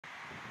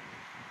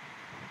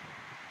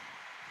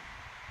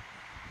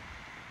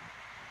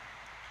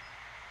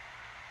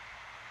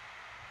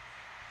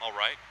All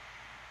right.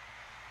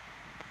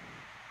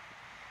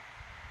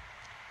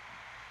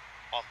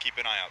 I'll keep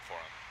an eye out for him.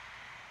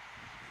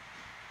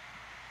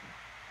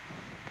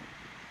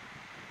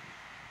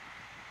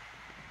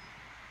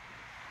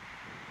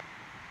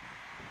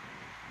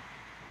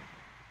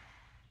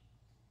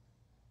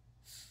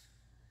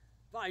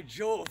 By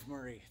Jove,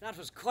 Murray, that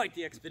was quite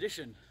the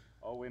expedition.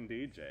 Oh,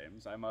 indeed,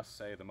 James. I must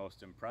say the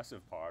most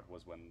impressive part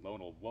was when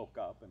Lonel woke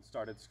up and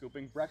started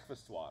scooping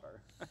breakfast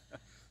water.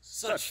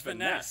 Such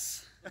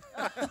finesse.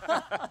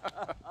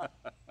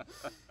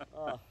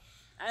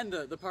 And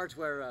the part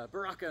where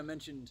Baraka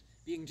mentioned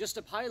being just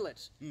a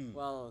pilot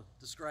while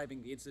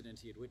describing the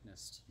incident he had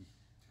witnessed.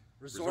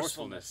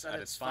 Resourcefulness at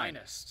its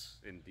finest.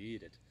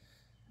 Indeed, it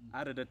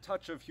added a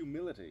touch of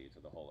humility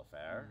to the whole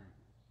affair.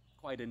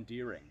 Quite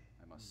endearing,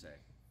 I must say.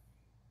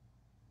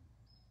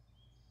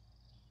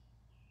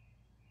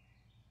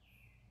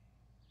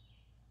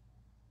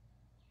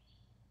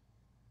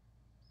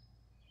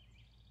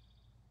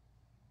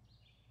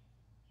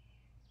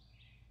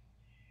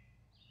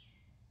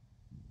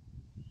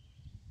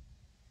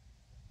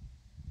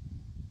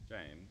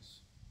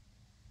 James,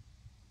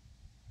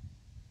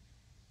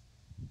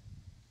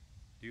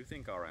 do you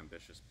think our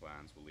ambitious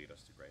plans will lead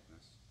us to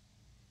greatness?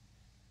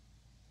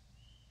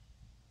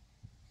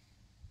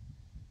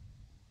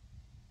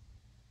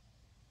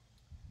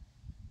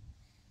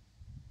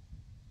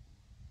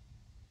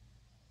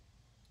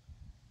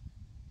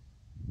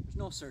 There's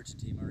no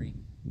certainty, Murray.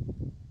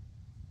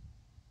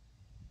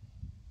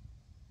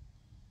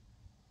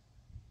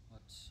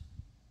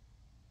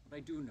 But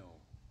I do know.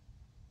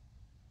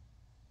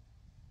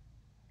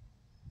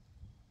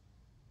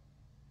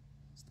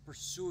 It's the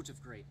pursuit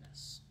of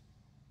greatness,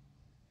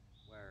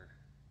 where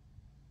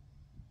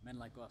men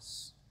like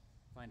us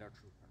find our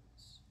true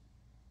purpose.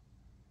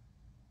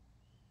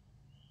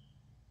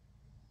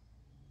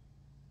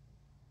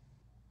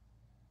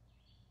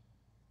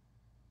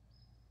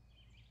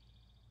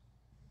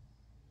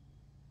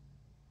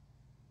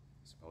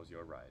 I suppose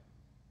you're right.